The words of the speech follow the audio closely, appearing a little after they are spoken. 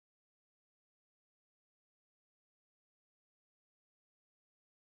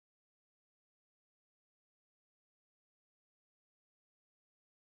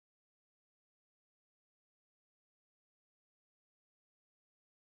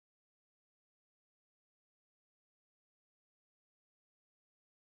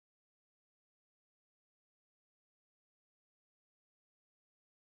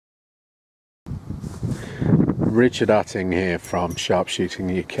Richard Utting here from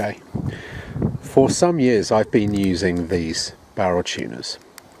SharpshootingUK. For some years I've been using these barrel tuners,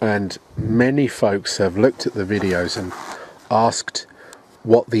 and many folks have looked at the videos and asked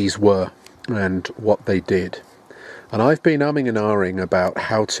what these were and what they did. And I've been umming and ahhing about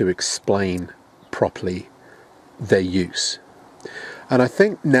how to explain properly their use. And I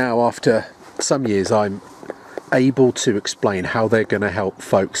think now, after some years, I'm able to explain how they're going to help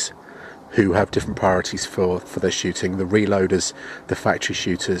folks who have different priorities for their shooting, the reloaders, the factory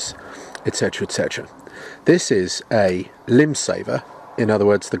shooters, etc, etc. This is a limb saver, in other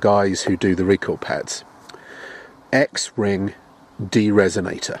words the guys who do the recoil pads. X-ring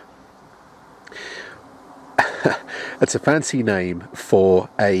deresonator. It's a fancy name for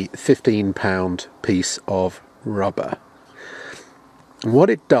a 15-pound piece of rubber. And what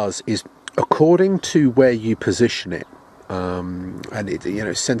it does is, according to where you position it, and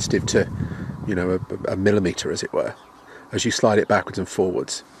it's sensitive to, a millimetre, as it were, as you slide it backwards and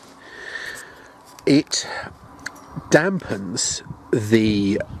forwards, it dampens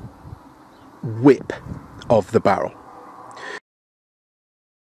the whip of the barrel.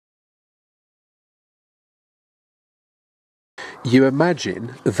 You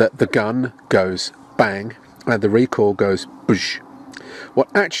imagine that the gun goes bang and the recoil goes boosh.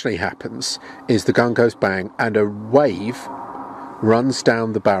 What actually happens is the gun goes bang and a wave runs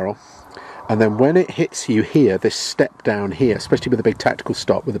down the barrel, and then when it hits you here, this step down here, especially with a big tactical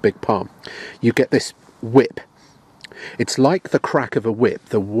stop with a big palm, you get this whip. It's like the crack of a whip.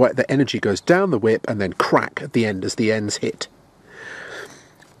 The energy goes down the whip and then crack at the end as the ends hit.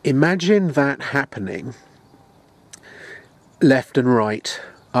 Imagine that happening left and right,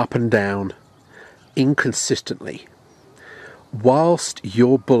 up and down, inconsistently, whilst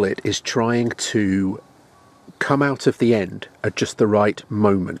your bullet is trying to come out of the end at just the right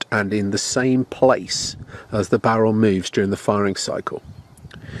moment and in the same place as the barrel moves during the firing cycle.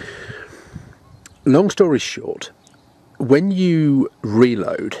 Long story short, when you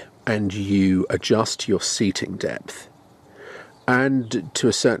reload and you adjust your seating depth, and to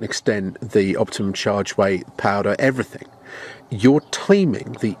a certain extent the optimum charge weight, powder, everything, you're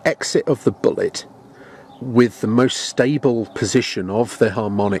timing the exit of the bullet with the most stable position of the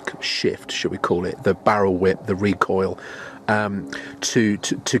harmonic shift, shall we call it, the barrel whip, the recoil, to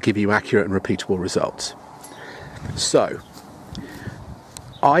give you accurate and repeatable results. So,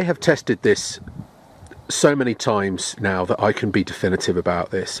 I have tested this so many times now that I can be definitive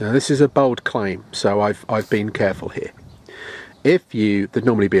about this. Now, this is a bold claim, so I've been careful here. There'd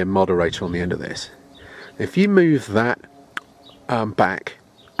normally be a moderator on the end of this. If you move that back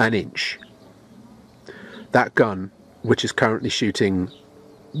an inch, that gun, which is currently shooting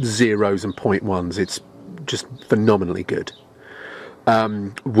zeros and 0.1s, it's just phenomenally good,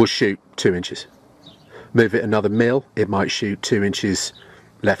 will shoot 2 inches. Move it another mil, it might shoot 2 inches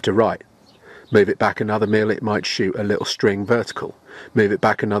left to right. Move it back another mil, it might shoot a little string vertical. Move it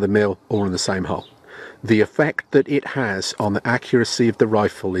back another mil, all in the same hole. The effect that it has on the accuracy of the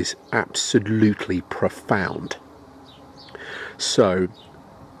rifle is absolutely profound. So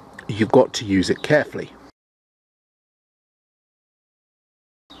you've got to use it carefully.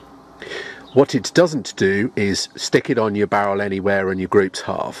 What it doesn't do is stick it on your barrel anywhere and your group's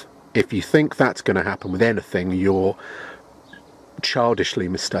half. If you think that's going to happen with anything, you're childishly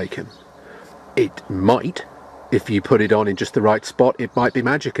mistaken. It might, if you put it on in just the right spot, it might be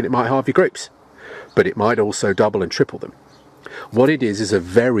magic and it might halve your groups. But it might also double and triple them. What it is a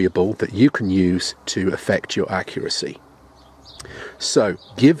variable that you can use to affect your accuracy. So,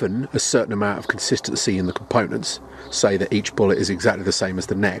 given a certain amount of consistency in the components, say that each bullet is exactly the same as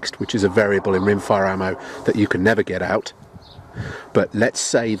the next, which is a variable in rimfire ammo that you can never get out, but let's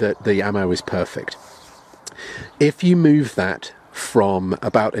say that the ammo is perfect. If you move that from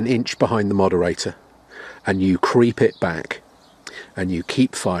about an inch behind the moderator and you creep it back and you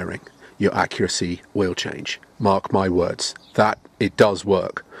keep firing, your accuracy will change. Mark my words, that it does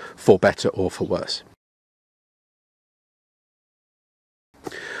work, for better or for worse.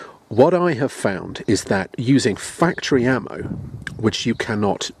 What I have found is that using factory ammo, which you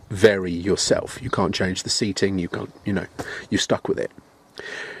cannot vary yourself, you can't change the seating, you can't, you're stuck with it.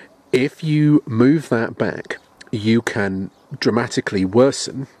 If you move that back, you can dramatically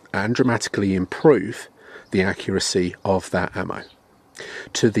worsen and dramatically improve the accuracy of that ammo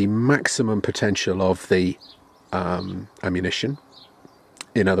to the maximum potential of the ammunition.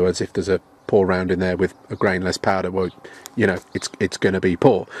 In other words, if there's a poor round in there with a grain less powder, well, it's going to be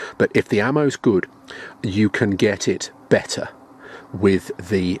poor. But if the ammo's good, you can get it better with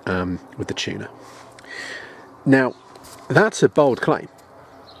the tuner. Now, that's a bold claim.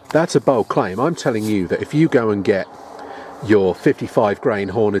 That's a bold claim. I'm telling you that if you go and get your 55 grain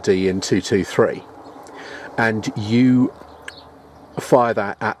Hornady in 223 and you fire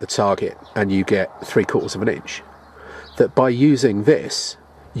that at the target and you get 3/4 of an inch, that by using this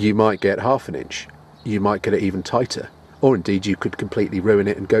you might get 1/2 inch, you might get it even tighter, or indeed you could completely ruin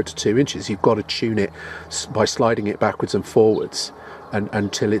it and go to 2 inches. You've got to tune it by sliding it backwards and forwards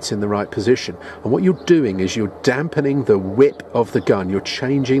until it's in the right position. And what you're doing is you're dampening the whip of the gun, you're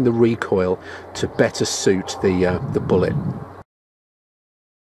changing the recoil to better suit the bullet.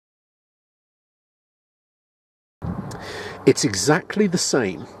 It's exactly the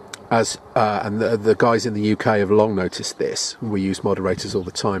same as, and the guys in the UK have long noticed this, we use moderators all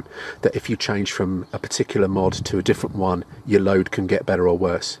the time, that if you change from a particular mod to a different one, your load can get better or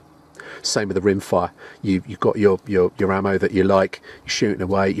worse. Same with the rimfire. You've got your ammo that you like, you're shooting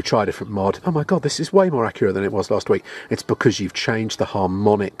away, you try a different mod. Oh my god, this is way more accurate than it was last week. It's because you've changed the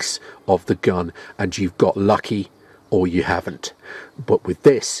harmonics of the gun and you've got lucky or you haven't. But with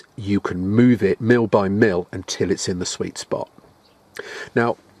this, you can move it mil by mil until it's in the sweet spot.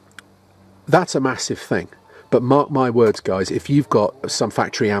 Now, that's a massive thing. But mark my words, guys, if you've got some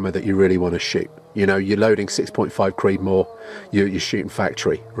factory ammo that you really want to shoot, you know, you're loading 6.5 Creedmoor, you're shooting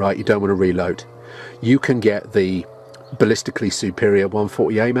factory, right? You don't want to reload. You can get the ballistically superior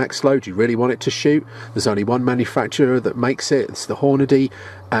 140 AMAX load. You really want it to shoot. There's only one manufacturer that makes it. It's the Hornady,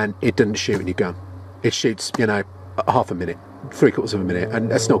 and it doesn't shoot in your gun. It shoots, you know, 1/2 minute, 3/4 of a minute,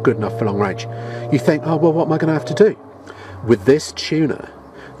 and that's not good enough for long range. You think, oh, well, what am I going to have to do? With this tuner,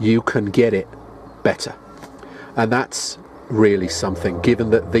 you can get it better. And that's really something,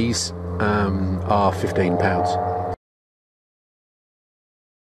 given that these are £15.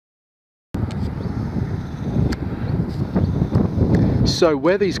 So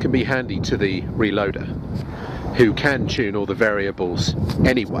where these can be handy to the reloader, who can tune all the variables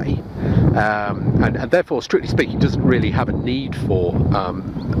anyway, and therefore, strictly speaking, doesn't really have a need for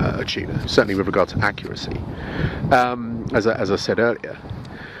a tuner, certainly with regard to accuracy, as I said earlier.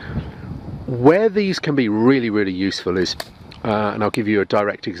 Where these can be really, really useful is, and I'll give you a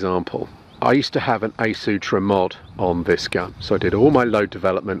direct example. I used to have an Ace Ultra mod on this gun, so I did all my load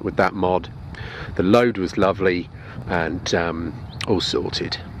development with that mod. The load was lovely and all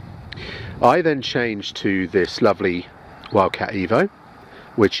sorted. I then changed to this lovely Wildcat Evo,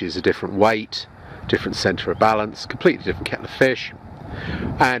 which is a different weight, different centre of balance, completely different kettle of fish,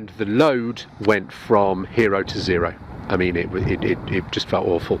 and the load went from hero to zero. I mean, it just felt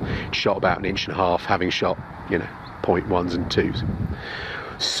awful. It shot about 1.5 inches, having shot, you know, 0.1s and 2s.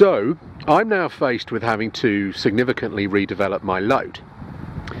 So I'm now faced with having to significantly redevelop my load,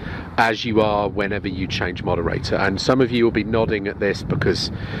 as you are whenever you change moderator. And some of you will be nodding at this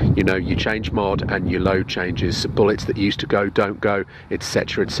because, you know, you change mod and your load changes, bullets that used to go don't go,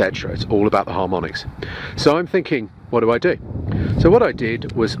 etc, etc. It's all about the harmonics. So I'm thinking, what do I do? So what I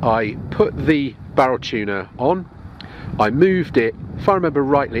did was I put the barrel tuner on, I moved it, if I remember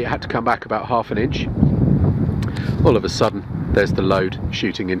rightly, it had to come back about 1/2 inch. All of a sudden, there's the load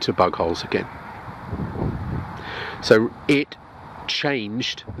shooting into bug holes again. So it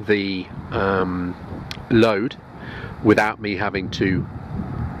changed the load without me having to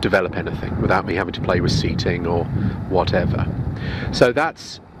develop anything, without me having to play with seating or whatever. So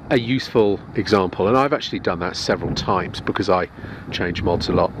that's a useful example, and I've actually done that several times because I change mods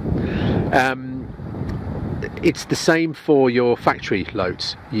a lot. It's the same for your factory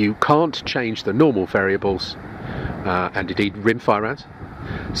loads. You can't change the normal variables, and indeed rimfire rounds.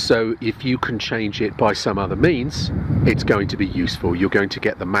 So if you can change it by some other means, it's going to be useful. You're going to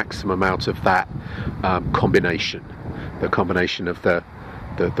get the maximum out of that combination. The combination of the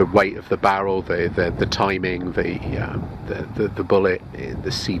weight of the barrel, the timing, the bullet,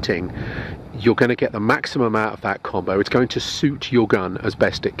 the seating. You're going to get the maximum out of that combo. It's going to suit your gun as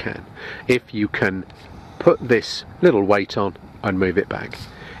best it can. If you can put this little weight on and move it back.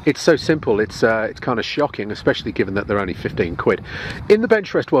 It's so simple, it's kind of shocking, especially given that they're only 15 quid. In the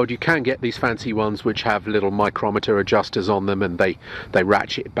bench rest world, you can get these fancy ones which have little micrometer adjusters on them, and they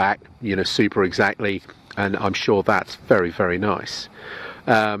ratchet it back, you know, super exactly, and I'm sure that's very, very nice.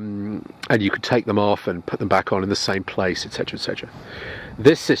 And you could take them off and put them back on in the same place, etc, etc.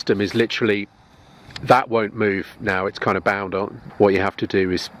 This system is literally, that won't move now, it's kind of bound on. What you have to do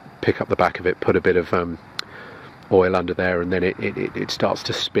is pick up the back of it, put a bit of oil under there, and then it starts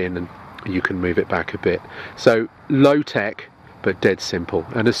to spin and you can move it back a bit. So low tech but dead simple,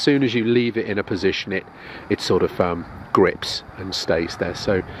 and as soon as you leave it in a position it sort of grips and stays there.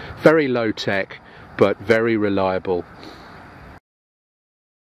 So very low tech but very reliable.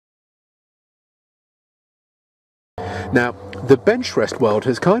 Now, the bench rest world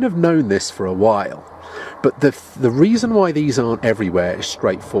has kind of known this for a while, but the reason why these aren't everywhere is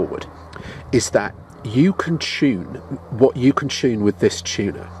straightforward, is that you can tune what you can tune with this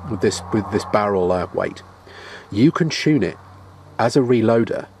tuner, with this barrel weight. You can tune it as a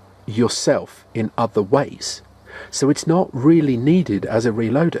reloader yourself in other ways. So it's not really needed as a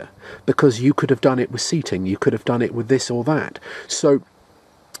reloader, because you could have done it with seating, you could have done it with this or that. So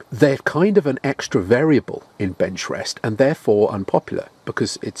they're kind of an extra variable in bench rest, and therefore unpopular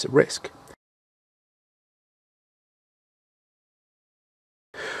because it's a risk.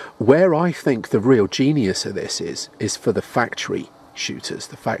 Where I think the real genius of this is for the factory shooters,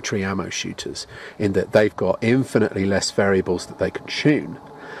 the factory ammo shooters, in that they've got infinitely less variables that they can tune,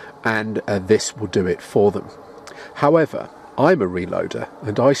 and this will do it for them. However, I'm a reloader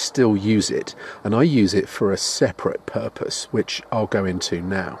and I still use it, and I use it for a separate purpose, which I'll go into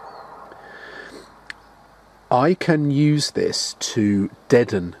now. I can use this to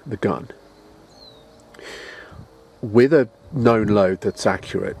deaden the gun with a known load that's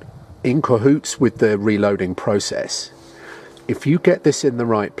accurate, in cahoots with the reloading process. If you get this in the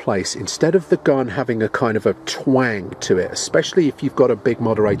right place, instead of the gun having a kind of a twang to it, especially if you've got a big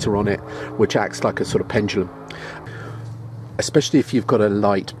moderator on it which acts like a sort of pendulum, especially if you've got a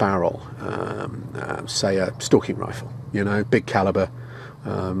light barrel, say a stalking rifle, you know, big caliber,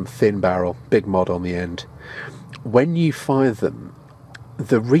 thin barrel, big mod on the end, when you fire them,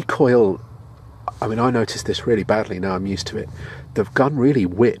 the recoil, I mean, I noticed this really badly, now I'm used to it, the gun really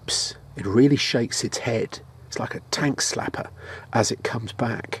whips, it really shakes its head. It's like a tank slapper as it comes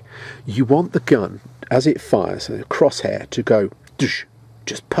back. You want the gun, as it fires, a crosshair to go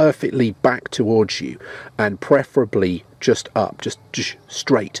just perfectly back towards you, and preferably just up, just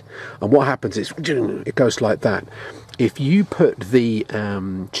straight. And what happens is it goes like that. If you put the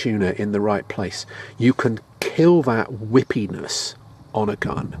tuner in the right place, you can kill that whippiness on a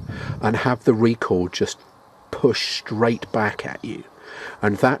gun and have the recoil just push straight back at you.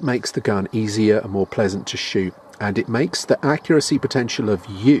 And that makes the gun easier and more pleasant to shoot, and it makes the accuracy potential of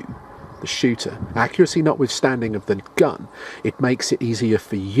you, the shooter, accuracy notwithstanding of the gun, it makes it easier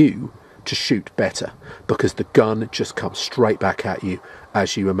for you to shoot better, because the gun just comes straight back at you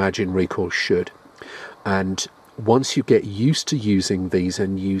as you imagine recoil should. And once you get used to using these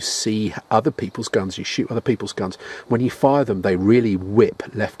and you see other people's guns, you shoot other people's guns, when you fire them they really whip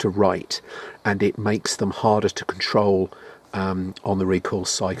left to right, and it makes them harder to control on the recoil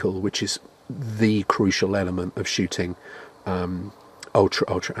cycle, which is the crucial element of shooting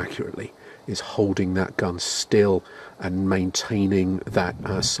ultra accurately, is holding that gun still and maintaining that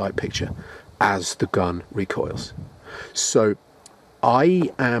sight picture as the gun recoils. So I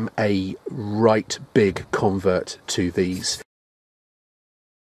am a right big convert to these.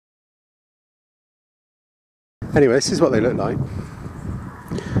 Anyway, this is what they look like.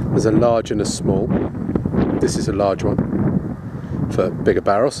 There's a large and a small. This is a large one for bigger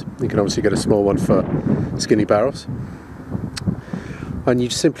barrels. You can obviously get a small one for skinny barrels. And you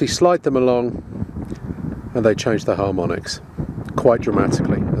simply slide them along and they change the harmonics quite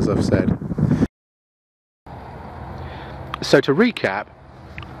dramatically, as I've said. So to recap,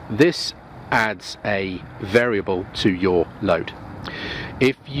 this adds a variable to your load.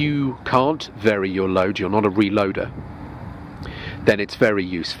 If you can't vary your load, you're not a reloader, then it's very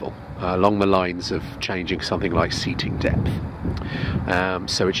useful along the lines of changing something like seating depth.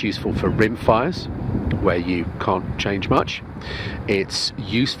 So it's useful for rimfires where you can't change much. It's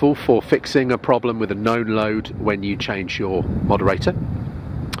useful for fixing a problem with a known load when you change your moderator.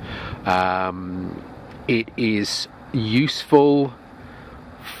 It is useful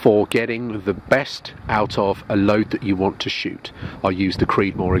for getting the best out of a load that you want to shoot. I'll use the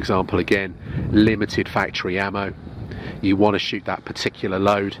Creedmoor example again. Limited factory ammo. You want to shoot that particular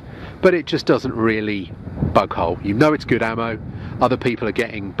load, but it just doesn't really bug hole. You know it's good ammo, other people are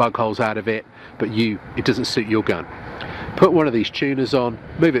getting bug holes out of it, but it doesn't suit your gun. Put one of these tuners on,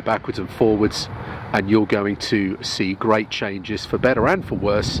 move it backwards and forwards, and you're going to see great changes for better and for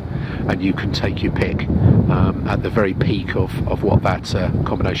worse, and you can take your pick at the very peak of what that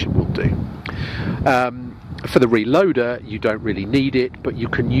combination will do. For the reloader, you don't really need it, but you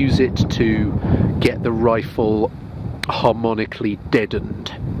can use it to get the rifle harmonically deadened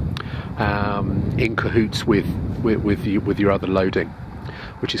in cahoots with your other loading,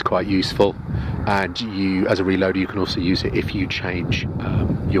 which is quite useful. And you, as a reloader, you can also use it if you change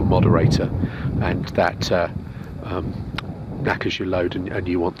your moderator, and that knackers your load, and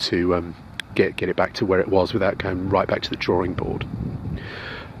you want to get it back to where it was without going right back to the drawing board.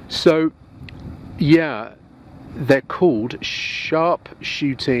 So yeah, they're called sharp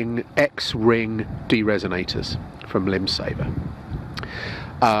shooting X-ring deresonators from Limb Saver.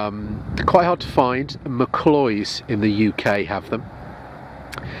 Quite hard to find. McCloy's in the UK have them.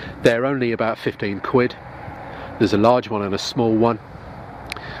 They're only about 15 quid. There's a large one and a small one.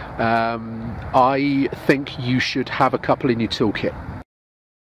 I think you should have a couple in your toolkit.